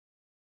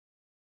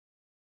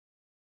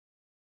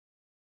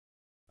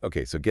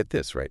Okay, so get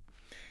this, right?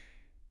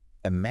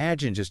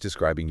 Imagine just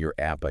describing your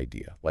app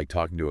idea, like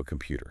talking to a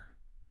computer,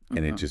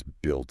 and it just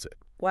builds it.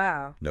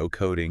 Wow. No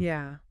coding,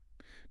 Yeah.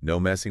 no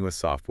messing with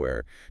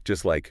software,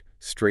 just like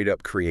straight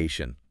up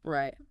creation.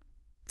 Right.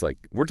 It's like,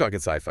 we're talking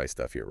sci-fi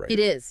stuff here, right? It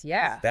is,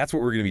 yeah. That's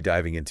what we're going to be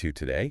diving into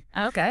today.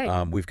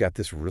 Okay. We've got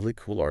this really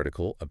cool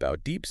article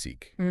about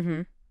DeepSeek.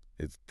 Mm-hmm.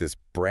 It's this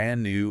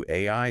brand new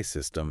AI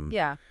system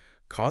Yeah.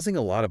 causing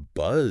a lot of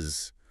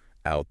buzz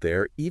out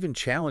there, even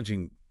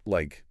challenging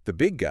like the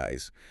big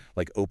guys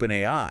like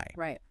OpenAI.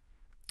 Right.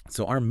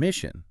 So our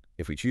mission,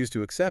 if we choose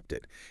to accept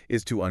it,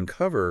 is to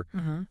uncover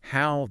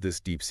how this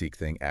DeepSeek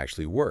thing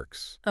actually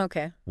works,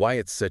 Okay. why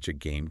it's such a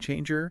game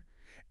changer,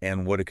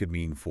 and what it could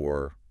mean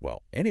for,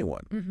 well,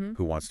 anyone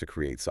who wants to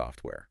create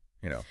software,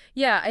 you know.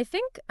 Yeah, I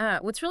think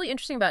what's really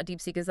interesting about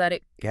DeepSeek is that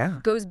it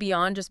goes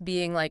beyond just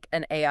being like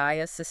an AI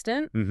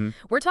assistant.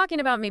 We're talking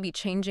about maybe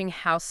changing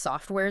how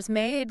software is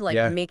made,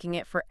 like making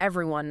it for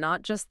everyone,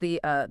 not just the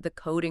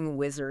coding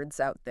wizards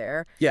out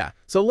there. Yeah,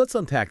 so let's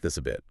unpack this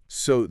a bit.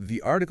 So the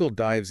article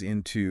dives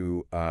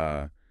into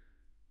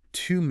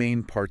two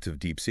main parts of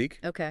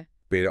DeepSeek. Okay.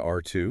 Beta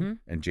R2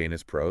 and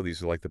Janus Pro.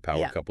 These are like the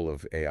power couple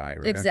of AI,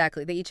 right?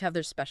 Exactly. They each have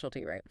their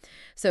specialty, right?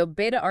 So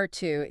Beta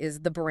R2 is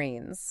the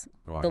brains,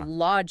 the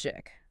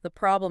logic, the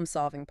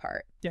problem-solving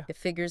part. Yeah. It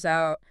figures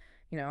out,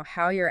 you know,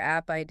 how your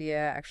app idea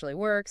actually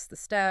works, the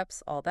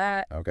steps, all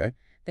that. Okay.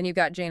 Then you've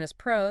got Janus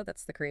Pro.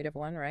 That's the creative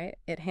one, right?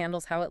 It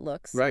handles how it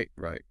looks. Right.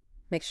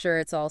 Make sure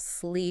it's all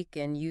sleek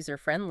and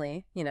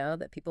user-friendly, you know,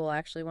 that people will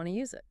actually want to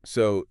use it.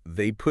 So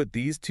they put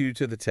these two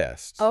to the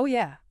test. Oh,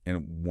 yeah.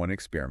 In one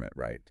experiment,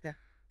 right? Yeah.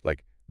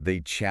 Like,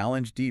 they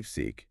challenged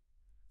DeepSeek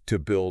to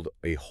build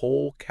a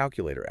whole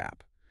calculator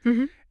app.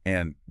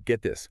 And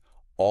get this,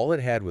 all it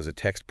had was a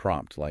text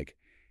prompt like,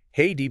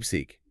 hey,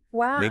 DeepSeek,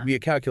 make me a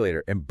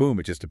calculator, and boom,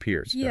 it just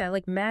appears. Yeah,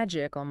 like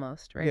magic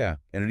almost, right? Yeah,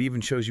 and it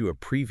even shows you a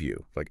preview,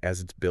 like as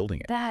it's building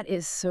it. That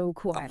is so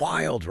cool.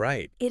 Wild,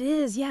 right? It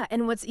is, yeah.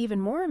 And what's even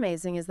more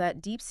amazing is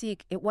that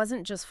DeepSeek, it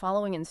wasn't just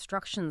following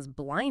instructions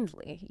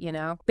blindly, you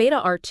know?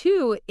 Beta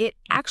R2, it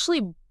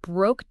actually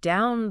broke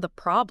down the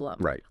problem.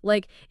 Right.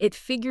 Like, it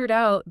figured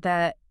out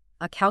that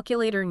a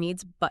calculator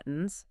needs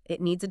buttons,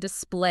 it needs a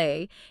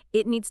display,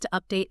 it needs to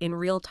update in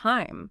real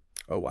time.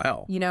 Oh,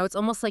 wow. You know, it's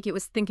almost like it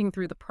was thinking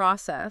through the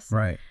process.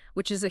 Right.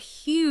 Which is a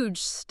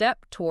huge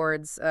step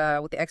towards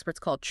what the experts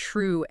call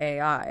true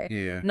AI.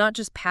 Yeah. Not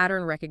just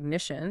pattern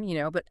recognition, you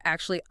know, but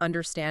actually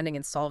understanding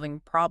and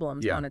solving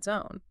problems on its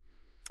own.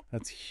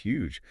 That's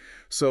huge.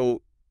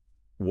 So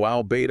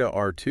while Beta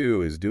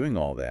R2 is doing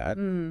all that,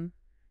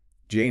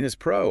 Janus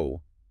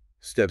Pro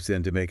steps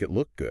in to make it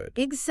look good.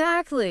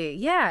 Exactly.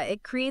 Yeah.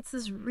 It creates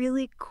this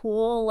really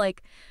cool,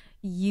 like,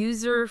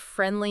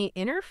 user-friendly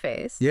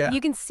interface. Yeah. You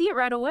can see it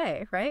right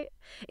away, right?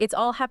 It's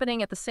all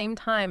happening at the same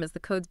time as the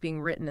code's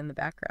being written in the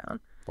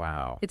background.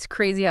 Wow. It's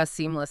crazy how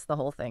seamless the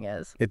whole thing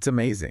is. It's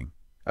amazing.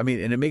 I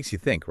mean, and it makes you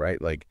think,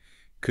 right? Like,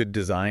 could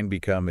design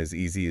become as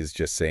easy as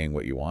just saying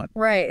what you want?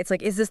 Right. It's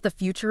like, is this the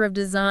future of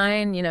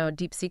design? You know,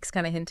 DeepSeek's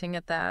kind of hinting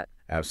at that.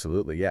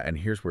 Absolutely, yeah. And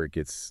here's where it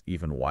gets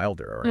even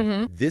wilder, all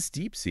right? This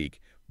DeepSeek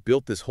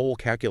built this whole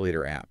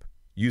calculator app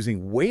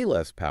using way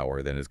less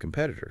power than its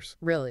competitors.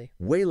 Really?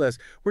 Way less.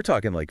 We're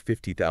talking like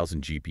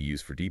 50,000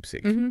 GPUs for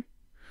DeepSeek.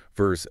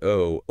 Versus,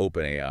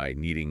 OpenAI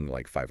needing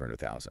like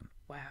 500,000.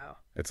 Wow.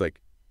 It's like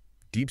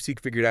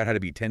DeepSeek figured out how to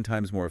be 10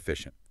 times more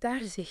efficient.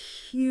 That is a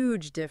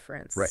huge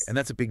difference. Right, and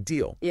that's a big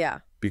deal. Yeah.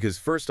 Because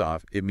first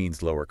off, it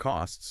means lower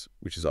costs,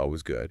 which is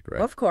always good,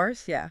 right? Of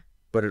course, yeah.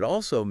 But it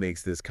also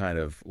makes this kind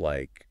of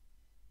like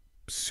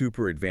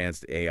super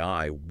advanced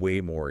AI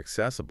way more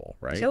accessible,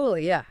 right?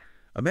 Totally, yeah.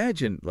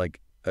 Imagine like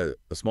a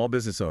small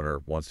business owner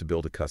wants to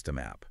build a custom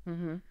app.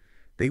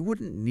 They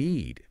wouldn't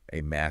need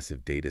a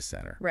massive data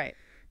center. Right.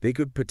 They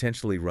could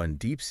potentially run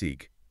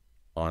DeepSeek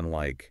on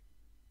like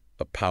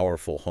a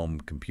powerful home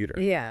computer.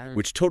 Yeah.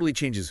 Which totally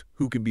changes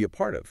who can be a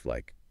part of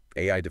like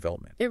AI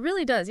development. It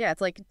really does, yeah.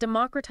 It's like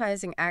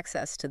democratizing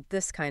access to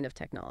this kind of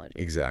technology.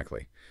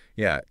 Exactly.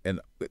 Yeah, and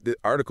the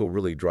article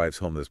really drives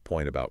home this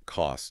point about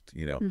cost,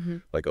 you know.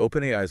 Like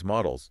OpenAI's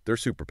models, they're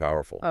super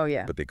powerful. Oh,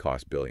 yeah. But they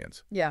cost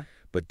billions. Yeah.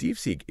 But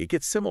DeepSeek, it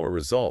gets similar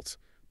results,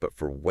 but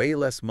for way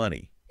less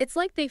money. It's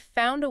like they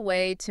found a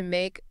way to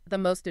make the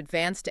most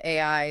advanced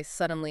AI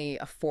suddenly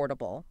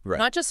affordable. Right.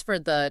 Not just for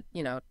the,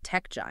 you know,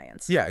 tech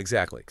giants. Yeah,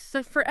 exactly.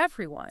 So for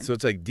everyone. So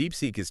it's like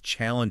DeepSeek is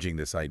challenging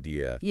this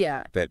idea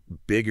yeah. that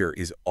bigger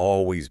is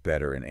always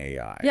better in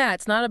AI. Yeah,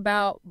 it's not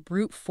about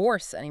brute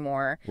force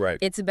anymore. Right.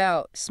 It's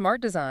about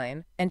smart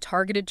design and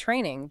targeted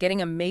training, getting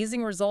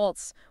amazing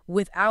results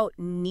without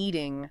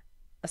needing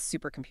a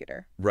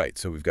supercomputer. Right.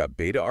 So we've got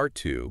Beta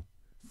R2,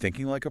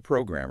 thinking like a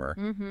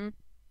programmer.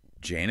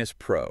 Janus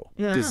Pro,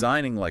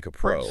 designing like a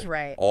pro,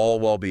 right. all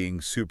while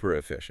being super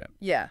efficient.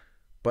 Yeah.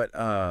 But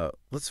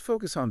let's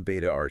focus on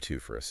Beta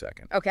R2 for a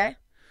second. Okay.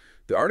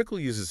 The article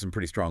uses some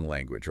pretty strong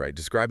language, right?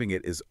 Describing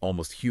it as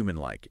almost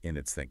human-like in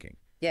its thinking.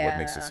 Yeah. What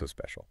makes it so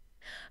special?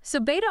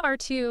 So Beta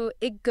R2,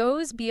 it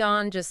goes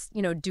beyond just,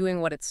 you know, doing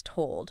what it's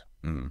told.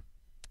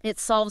 It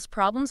solves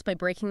problems by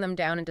breaking them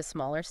down into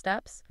smaller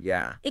steps.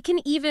 Yeah. It can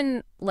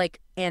even,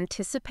 like,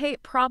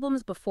 anticipate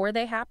problems before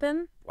they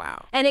happen.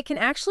 Wow. And it can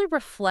actually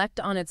reflect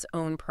on its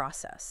own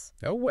process.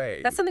 No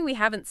way. That's something we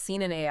haven't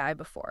seen in AI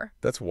before.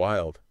 That's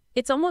wild.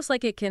 It's almost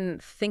like it can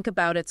think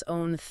about its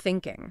own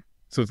thinking.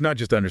 So it's not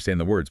just to understand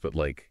the words, but,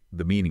 like,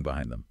 the meaning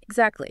behind them.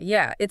 Exactly,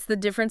 yeah. It's the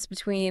difference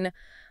between,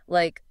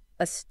 like,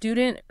 a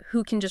student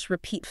who can just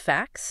repeat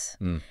facts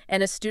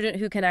and a student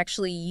who can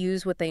actually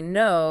use what they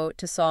know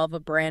to solve a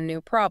brand new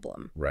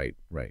problem. Right,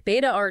 right.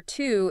 Beta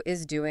R2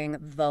 is doing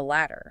the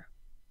latter.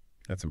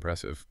 That's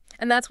impressive.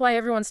 And that's why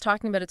everyone's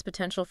talking about its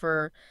potential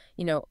for,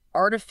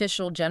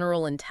 artificial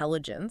general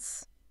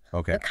intelligence.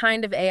 Okay. The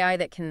kind of AI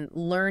that can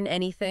learn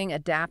anything,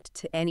 adapt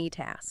to any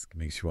task.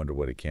 Makes you wonder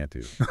what it can't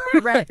do.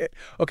 Right.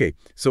 Okay,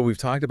 so we've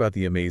talked about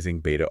the amazing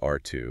Beta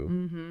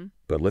R2,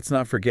 but let's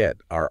not forget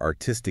our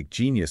artistic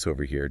genius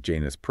over here,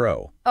 Janus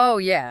Pro. Oh,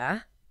 yeah.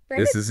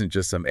 This isn't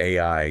just some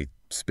AI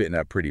spitting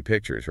out pretty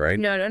pictures, right?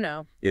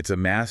 No. It's a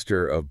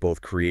master of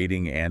both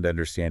creating and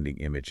understanding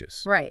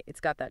images. Right.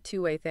 It's got that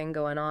two-way thing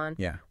going on.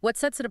 Yeah. What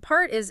sets it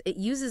apart is it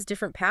uses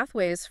different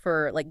pathways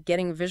for, like,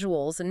 getting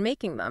visuals and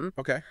making them.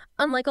 Okay.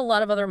 Unlike a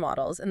lot of other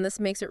models, and this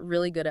makes it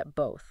really good at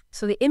both.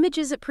 So the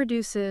images it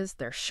produces,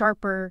 they're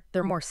sharper,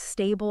 they're more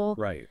stable.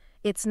 Right.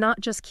 It's not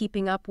just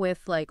keeping up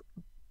with, like,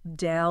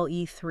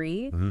 DALL-E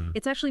 3.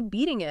 It's actually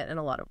beating it in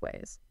a lot of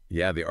ways.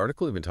 Yeah, the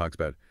article even talks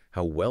about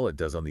how well it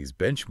does on these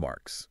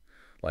benchmarks,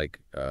 like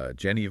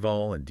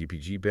GenEval and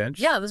DPG-Bench.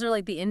 Yeah, those are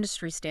like the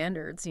industry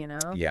standards,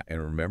 Yeah,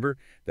 and remember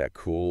that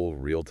cool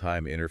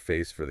real-time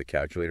interface for the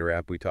calculator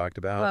app we talked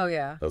about? Oh,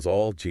 yeah. That was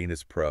all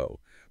Janus Pro,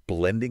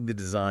 blending the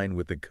design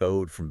with the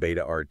code from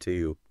Beta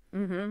R2.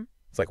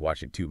 It's like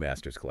watching two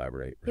masters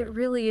collaborate. Right? It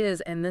really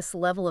is, and this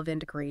level of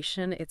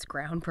integration, it's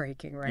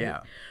groundbreaking, right?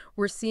 Yeah.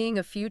 We're seeing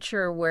a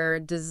future where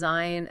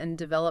design and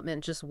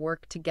development just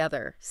work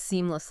together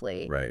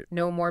seamlessly. Right.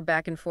 No more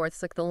back and forth.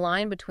 It's like the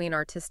line between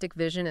artistic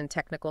vision and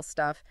technical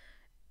stuff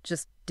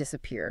just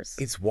disappears.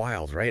 It's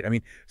wild, right? I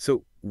mean,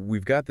 so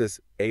we've got this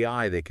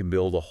AI that can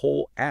build a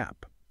whole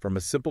app from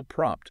a simple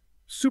prompt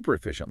super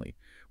efficiently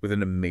with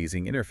an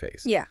amazing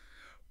interface. Yeah.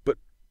 But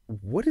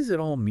what does it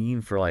all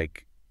mean for,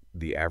 like,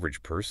 the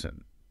average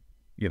person?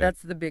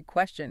 That's the big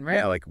question, right?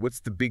 Yeah, like, what's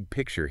the big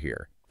picture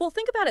here? Well,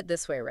 think about it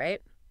this way, right?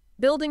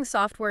 Building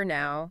software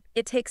now,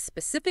 it takes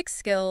specific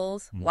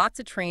skills, lots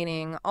of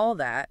training, all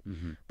that.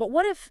 But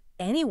what if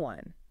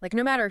anyone, like,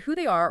 no matter who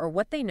they are or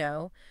what they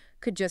know,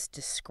 could just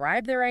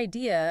describe their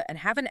idea and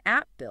have an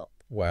app built?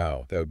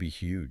 Wow, that would be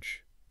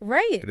huge.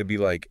 Right. It'd be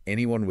like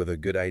anyone with a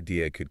good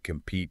idea could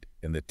compete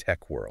in the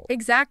tech world.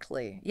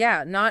 Exactly.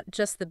 Yeah, not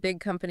just the big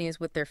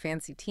companies with their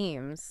fancy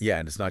teams. Yeah,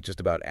 and it's not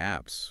just about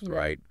apps,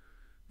 right?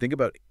 Think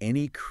about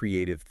any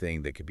creative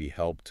thing that could be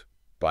helped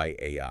by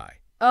AI.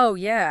 Oh,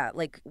 yeah,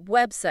 like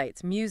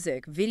websites,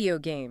 music, video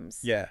games.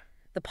 Yeah.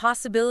 The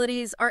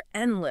possibilities are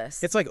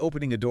endless. It's like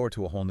opening a door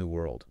to a whole new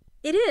world.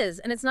 It is,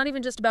 and it's not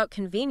even just about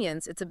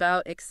convenience, it's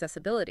about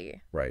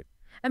accessibility. Right.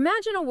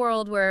 Imagine a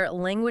world where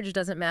language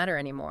doesn't matter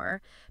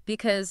anymore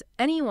because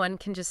anyone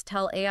can just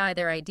tell AI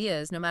their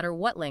ideas no matter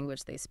what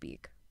language they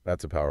speak.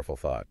 That's a powerful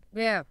thought.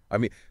 Yeah. I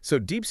mean, so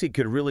DeepSeek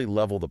could really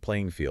level the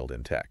playing field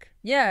in tech.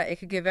 Yeah, it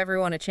could give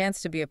everyone a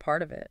chance to be a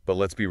part of it. But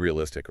let's be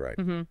realistic, right?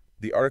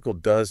 The article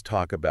does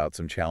talk about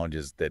some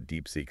challenges that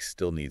DeepSeek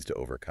still needs to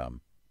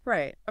overcome.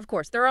 Right. Of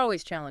course, there are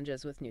always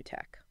challenges with new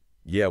tech.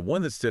 Yeah,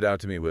 one that stood out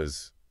to me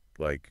was,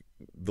 like,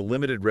 the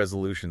limited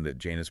resolution that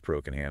Janus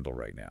Pro can handle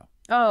right now.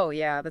 Oh,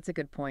 yeah, that's a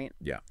good point.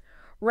 Yeah.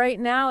 Right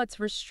now, it's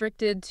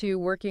restricted to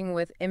working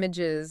with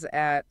images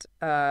at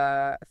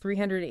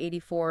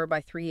 384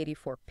 by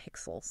 384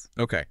 pixels.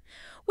 Okay.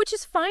 Which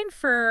is fine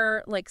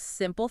for, like,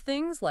 simple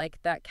things like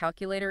that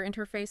calculator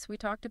interface we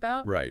talked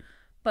about. Right.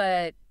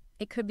 But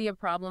it could be a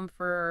problem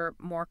for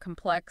more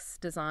complex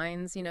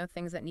designs,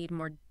 things that need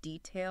more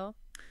detail.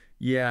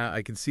 Yeah,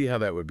 I can see how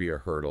that would be a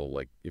hurdle,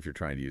 like if you're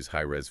trying to use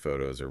high-res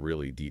photos or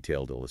really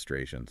detailed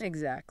illustrations.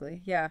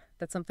 Exactly. Yeah,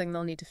 that's something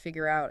they'll need to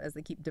figure out as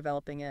they keep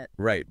developing it.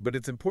 Right, but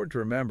it's important to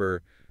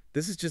remember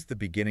this is just the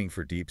beginning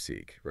for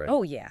DeepSeek, right?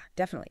 Oh, yeah,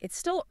 definitely. It's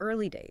still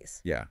early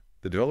days. Yeah,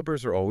 the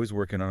developers are always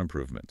working on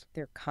improvement.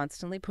 They're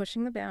constantly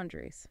pushing the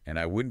boundaries. And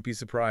I wouldn't be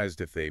surprised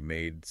if they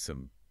made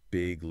some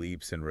big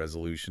leaps in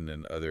resolution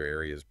in other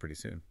areas pretty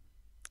soon.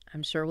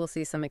 I'm sure we'll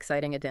see some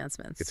exciting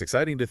advancements. It's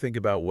exciting to think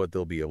about what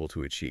they'll be able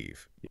to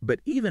achieve. But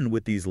even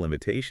with these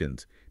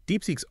limitations,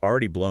 DeepSeek's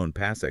already blown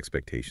past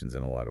expectations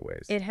in a lot of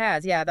ways. It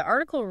has, yeah. The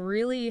article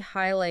really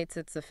highlights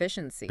its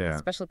efficiency,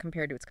 especially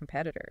compared to its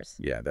competitors.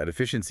 Yeah, that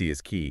efficiency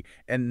is key.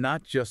 And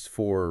not just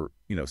for,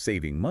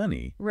 saving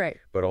money, right,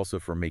 but also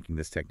for making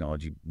this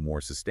technology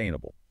more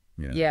sustainable.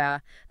 Yeah,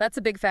 that's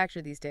a big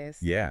factor these days.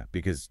 Yeah,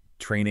 because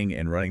training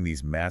and running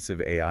these massive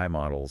AI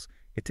models,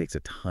 it takes a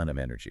ton of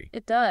energy.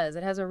 It does.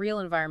 It has a real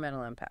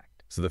environmental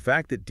impact. So the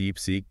fact that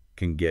DeepSeek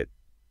can get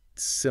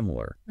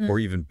similar or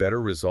even better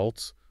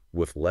results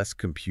with less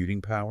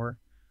computing power,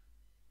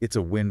 it's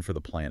a win for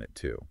the planet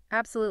too.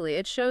 Absolutely.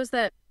 It shows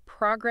that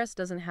progress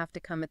doesn't have to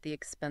come at the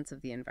expense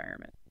of the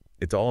environment.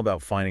 It's all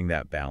about finding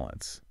that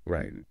balance.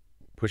 Right.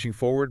 pushing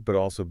forward, but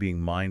also being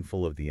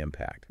mindful of the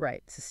impact.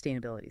 Right.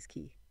 Sustainability is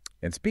key.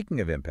 And speaking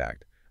of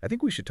impact, I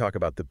think we should talk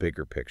about the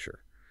bigger picture,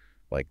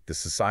 like the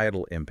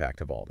societal impact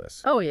of all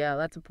this. Oh, yeah,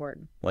 that's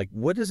important. Like,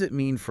 what does it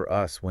mean for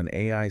us when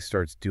AI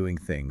starts doing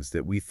things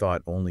that we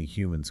thought only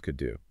humans could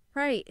do?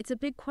 Right. It's a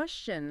big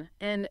question.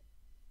 And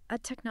a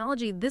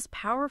technology this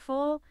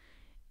powerful,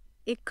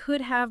 it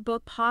could have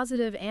both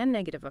positive and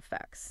negative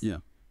effects. Yeah.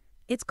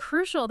 It's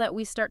crucial that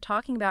we start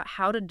talking about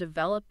how to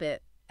develop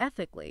it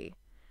ethically,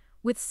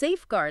 with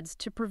safeguards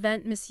to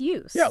prevent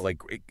misuse. Yeah,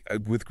 like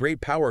with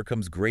great power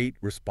comes great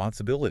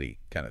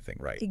responsibility kind of thing,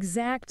 right?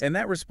 Exactly. And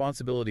that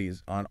responsibility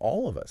is on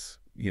all of us,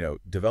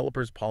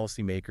 developers,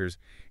 policymakers,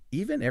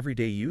 even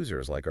everyday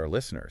users like our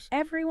listeners.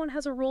 Everyone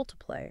has a role to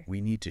play.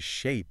 We need to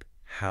shape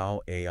how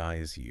AI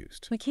is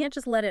used. We can't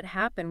just let it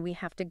happen. We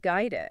have to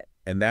guide it.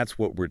 And that's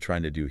what we're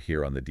trying to do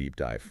here on the Deep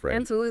Dive, Fred.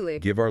 Absolutely.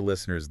 Give our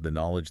listeners the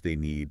knowledge they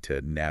need to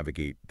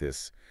navigate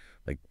this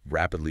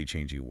rapidly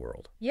changing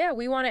world. Yeah,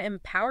 we want to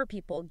empower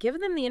people, give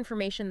them the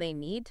information they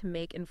need to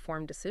make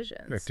informed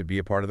decisions. Right, to be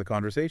a part of the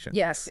conversation.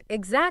 Yes,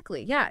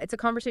 exactly. Yeah, it's a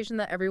conversation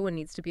that everyone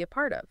needs to be a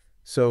part of.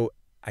 So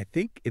I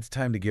think it's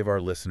time to give our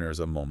listeners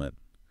a moment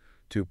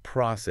to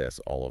process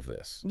all of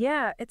this.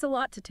 Yeah, it's a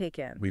lot to take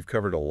in. We've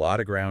covered a lot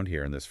of ground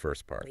here in this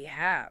first part. We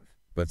have.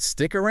 But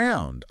stick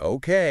around,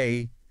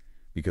 okay?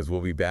 Because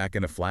we'll be back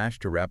in a flash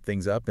to wrap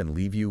things up and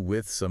leave you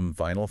with some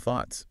final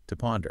thoughts to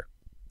ponder.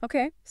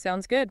 Okay,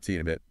 sounds good. See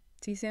you in a bit.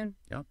 See you soon.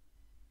 Yeah.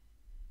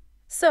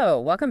 So,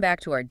 welcome back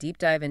to our deep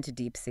dive into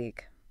DeepSeek.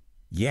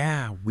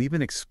 Yeah, we've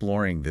been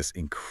exploring this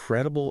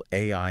incredible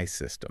AI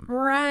system.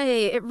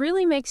 Right. It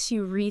really makes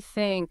you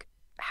rethink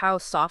how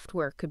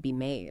software could be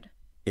made.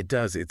 It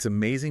does. It's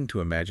amazing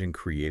to imagine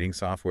creating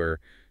software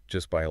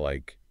just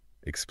by,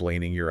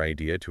 explaining your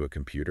idea to a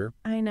computer.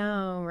 I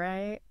know,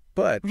 right?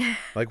 But,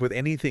 with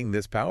anything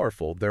this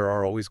powerful, there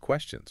are always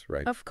questions,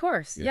 right? Of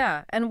course,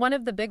 yeah. And one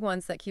of the big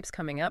ones that keeps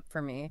coming up for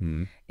me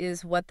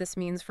is what this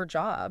means for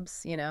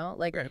jobs,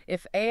 Right.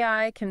 If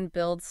AI can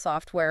build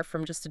software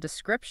from just a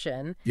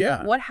description,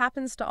 Yeah. what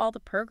happens to all the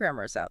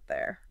programmers out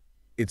there?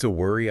 It's a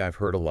worry I've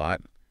heard a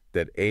lot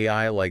that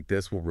AI like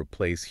this will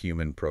replace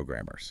human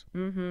programmers.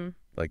 Mm-hmm.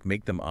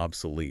 Make them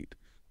obsolete.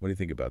 What do you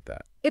think about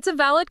that? It's a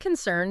valid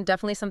concern,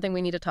 definitely something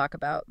we need to talk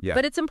about. Yeah.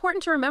 But it's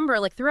important to remember,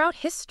 throughout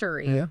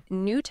history,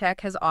 new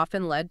tech has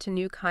often led to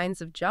new kinds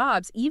of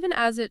jobs, even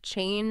as it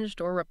changed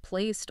or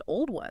replaced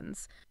old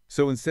ones.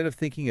 So instead of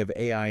thinking of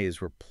AI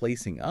as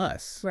replacing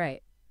us,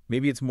 Right.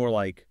 maybe it's more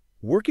like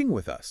working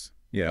with us,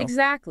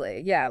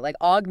 Exactly. Yeah,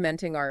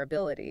 augmenting our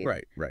abilities.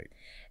 Right.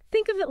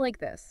 Think of it like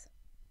this.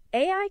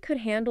 AI could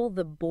handle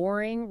the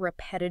boring,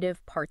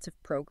 repetitive parts of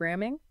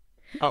programming,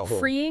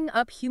 freeing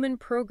up human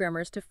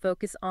programmers to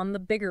focus on the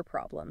bigger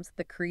problems,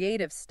 the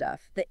creative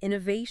stuff, the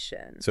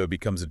innovation. So it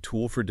becomes a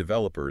tool for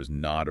developers,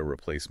 not a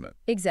replacement.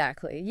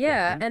 Exactly,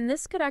 yeah. And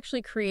this could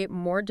actually create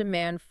more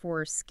demand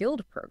for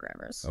skilled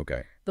programmers.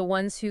 Okay. The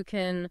ones who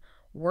can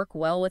work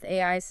well with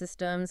AI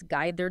systems,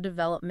 guide their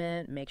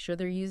development, make sure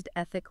they're used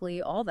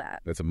ethically, all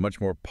that. That's a much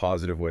more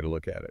positive way to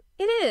look at it.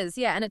 It is,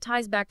 yeah, and it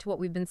ties back to what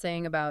we've been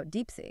saying about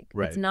DeepSeek.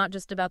 Right. It's not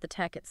just about the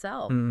tech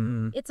itself.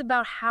 It's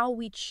about how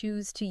we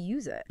choose to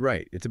use it.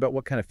 Right. It's about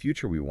what kind of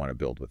future we want to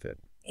build with it.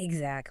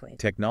 Exactly.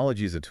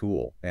 Technology is a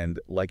tool, and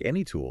like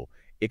any tool,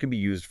 it can be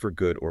used for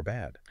good or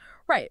bad.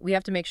 Right. We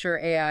have to make sure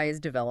AI is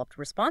developed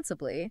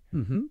responsibly,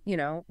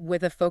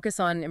 with a focus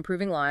on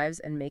improving lives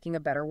and making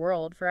a better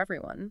world for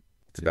everyone.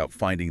 It's about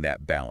finding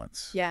that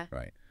balance. Yeah.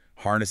 Right.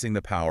 Harnessing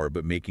the power,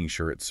 but making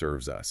sure it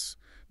serves us,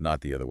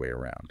 not the other way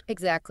around.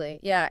 Exactly.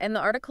 Yeah. And the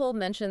article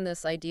mentioned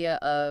this idea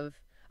of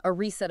a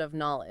reset of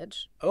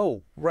knowledge.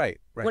 Oh, right.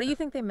 What do you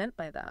think they meant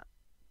by that?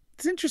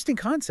 It's an interesting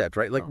concept,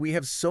 right? We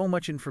have so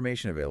much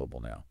information available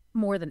now.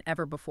 More than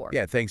ever before.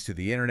 Yeah, thanks to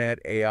the internet,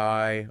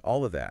 AI,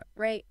 all of that.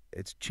 Right.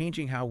 It's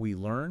changing how we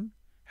learn,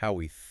 how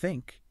we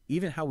think,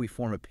 even how we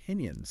form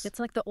opinions.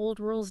 It's like the old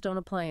rules don't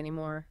apply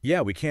anymore.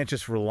 Yeah, we can't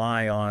just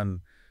rely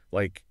on,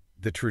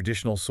 the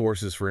traditional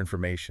sources for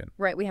information.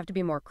 Right. We have to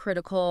be more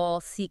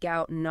critical, seek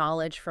out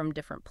knowledge from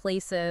different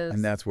places.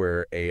 And that's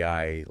where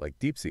AI like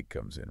DeepSeek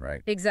comes in,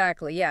 right?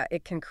 Exactly. Yeah.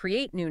 It can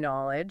create new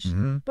knowledge,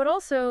 but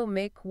also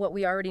make what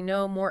we already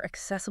know more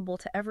accessible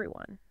to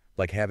everyone.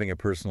 Like having a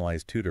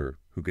personalized tutor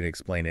who can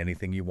explain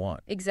anything you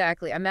want.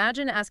 Exactly.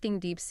 Imagine asking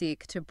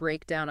DeepSeek to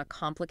break down a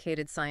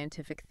complicated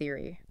scientific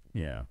theory.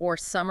 Yeah. Or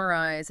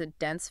summarize a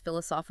dense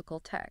philosophical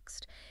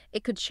text.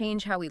 It could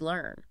change how we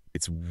learn.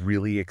 It's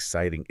really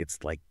exciting.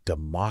 It's like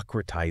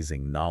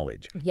democratizing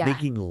knowledge,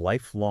 making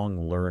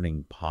lifelong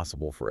learning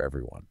possible for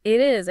everyone.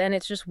 It is, and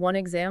it's just one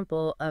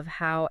example of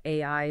how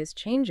AI is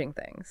changing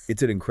things.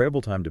 It's an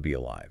incredible time to be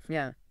alive.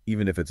 Yeah.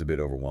 Even if it's a bit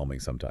overwhelming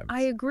sometimes.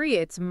 I agree.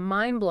 It's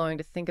mind-blowing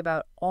to think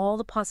about all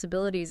the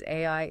possibilities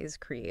AI is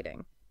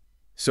creating.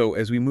 So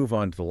as we move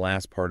on to the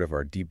last part of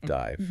our deep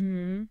dive,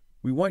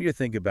 we want you to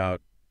think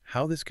about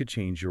how this could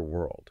change your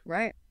world.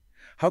 Right.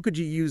 How could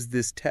you use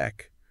this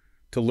tech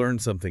to learn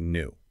something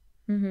new,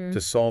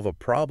 to solve a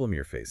problem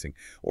you're facing,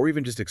 or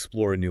even just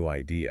explore a new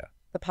idea?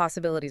 The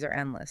possibilities are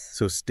endless.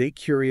 So stay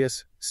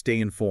curious, stay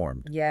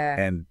informed, Yeah.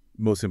 and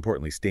most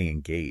importantly, stay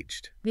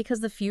engaged. Because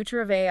the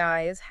future of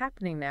AI is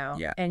happening now,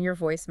 and your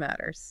voice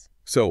matters.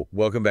 So,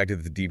 welcome back to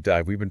the deep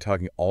dive. We've been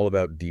talking all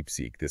about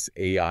DeepSeek, this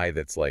AI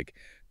that's like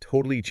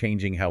totally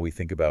changing how we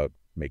think about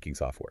making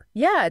software.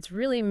 Yeah, it's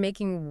really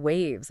making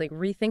waves, like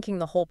rethinking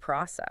the whole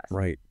process.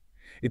 Right.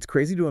 It's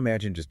crazy to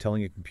imagine just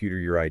telling a computer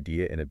your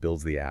idea and it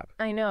builds the app.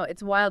 I know,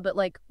 it's wild, but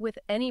like with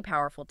any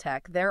powerful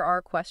tech, there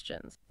are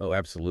questions. Oh,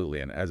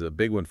 absolutely. And as a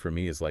big one for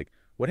me is like,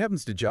 what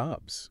happens to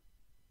jobs?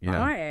 You know,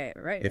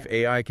 right. If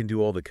AI can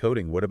do all the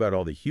coding, what about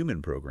all the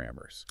human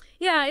programmers?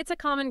 Yeah, it's a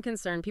common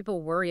concern.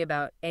 People worry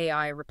about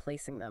AI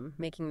replacing them,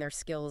 making their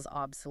skills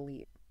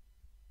obsolete.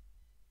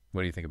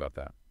 What do you think about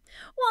that?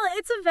 Well,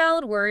 it's a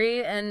valid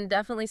worry and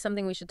definitely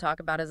something we should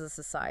talk about as a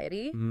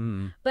society.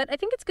 But I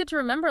think it's good to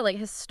remember, like,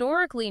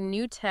 historically,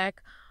 new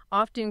tech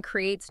often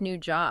creates new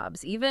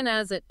jobs, even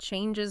as it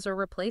changes or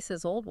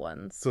replaces old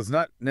ones. So it's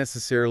not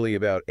necessarily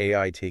about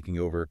AI taking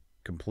over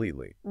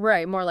completely.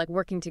 Right, more like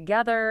working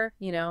together,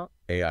 you know.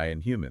 AI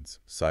and humans,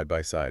 side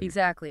by side.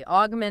 Exactly,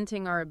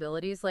 augmenting our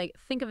abilities. Like,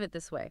 think of it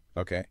this way.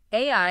 Okay.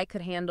 AI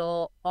could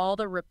handle all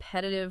the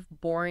repetitive,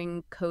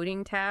 boring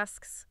coding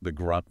tasks. The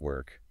grunt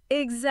work.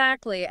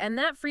 Exactly, and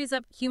that frees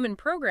up human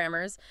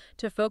programmers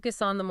to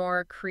focus on the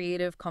more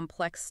creative,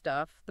 complex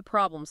stuff, the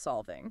problem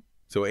solving.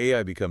 So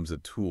AI becomes a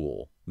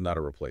tool, not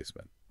a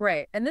replacement.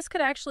 Right, and this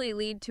could actually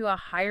lead to a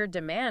higher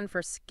demand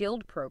for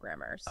skilled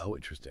programmers. Oh,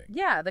 interesting.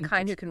 Yeah, the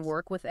kind who can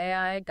work with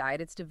AI,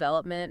 guide its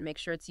development, make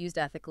sure it's used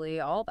ethically,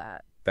 all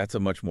that. That's a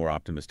much more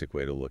optimistic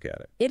way to look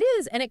at it. It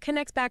is, and it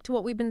connects back to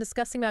what we've been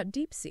discussing about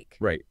DeepSeek.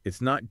 Right.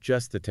 It's not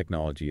just the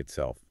technology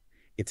itself.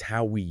 It's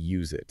how we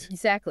use it.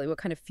 Exactly, what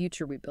kind of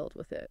future we build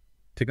with it.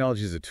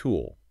 Technology is a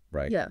tool,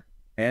 right? Yeah.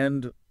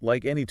 And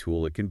like any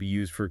tool, it can be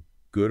used for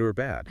good or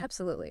bad.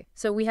 Absolutely.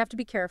 So we have to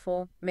be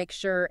careful, make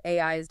sure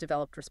AI is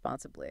developed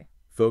responsibly.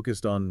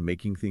 Focused on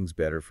making things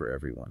better for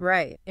everyone.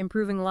 Right.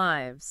 Improving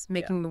lives,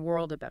 making the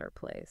world a better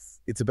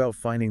place. It's about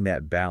finding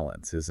that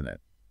balance, isn't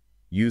it?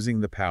 Using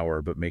the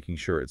power, but making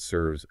sure it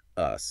serves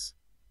us,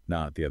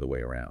 not the other way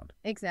around.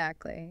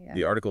 Exactly. Yeah.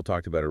 The article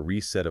talked about a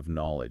reset of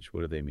knowledge.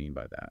 What do they mean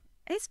by that?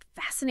 It's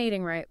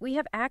fascinating, right? We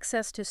have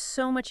access to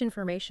so much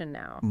information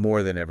now.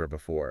 More than ever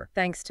before.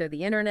 Thanks to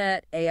the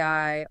internet,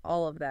 AI,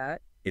 all of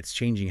that. It's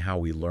changing how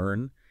we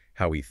learn,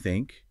 how we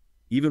think,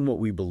 even what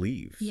we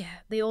believe. Yeah,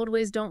 the old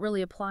ways don't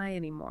really apply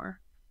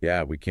anymore.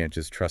 Yeah, we can't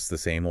just trust the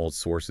same old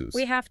sources.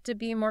 We have to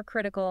be more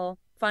critical,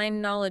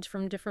 find knowledge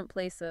from different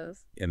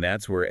places. And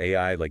that's where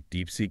AI like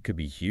DeepSeek could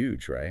be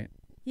huge, right?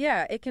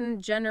 Yeah, it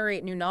can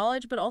generate new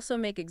knowledge, but also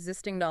make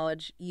existing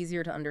knowledge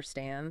easier to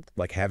understand.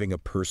 Like having a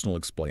personal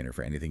explainer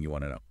for anything you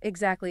want to know.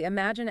 Exactly.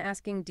 Imagine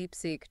asking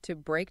DeepSeek to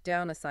break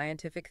down a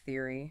scientific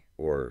theory.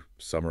 Or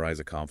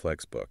summarize a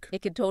complex book.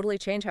 It could totally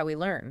change how we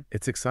learn.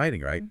 It's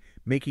exciting, right?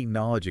 Making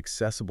knowledge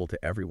accessible to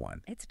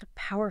everyone. It's a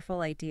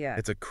powerful idea.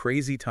 It's a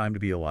crazy time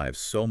to be alive.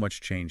 So much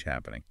change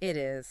happening. It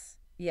is.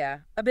 Yeah,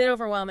 a bit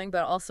overwhelming,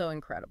 but also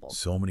incredible.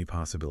 So many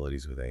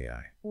possibilities with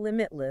AI.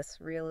 Limitless,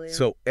 really.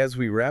 So as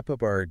we wrap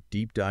up our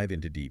deep dive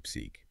into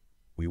DeepSeek,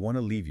 we want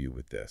to leave you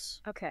with this.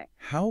 Okay.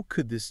 How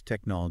could this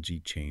technology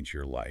change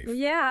your life?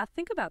 Yeah,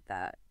 think about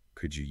that.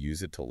 Could you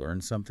use it to learn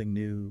something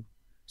new,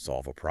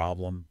 solve a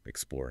problem,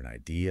 explore an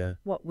idea?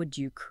 What would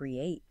you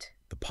create?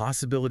 The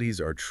possibilities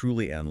are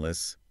truly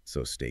endless,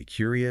 so stay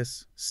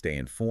curious, stay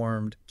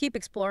informed. Keep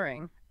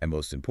exploring. And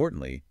most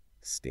importantly,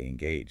 stay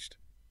engaged.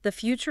 The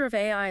future of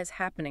AI is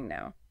happening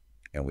now.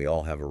 And we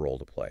all have a role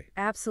to play.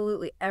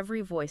 Absolutely.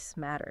 Every voice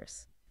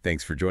matters.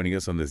 Thanks for joining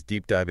us on this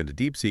deep dive into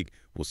DeepSeek.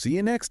 We'll see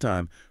you next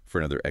time for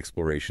another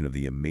exploration of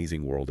the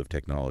amazing world of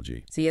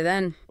technology. See you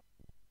then.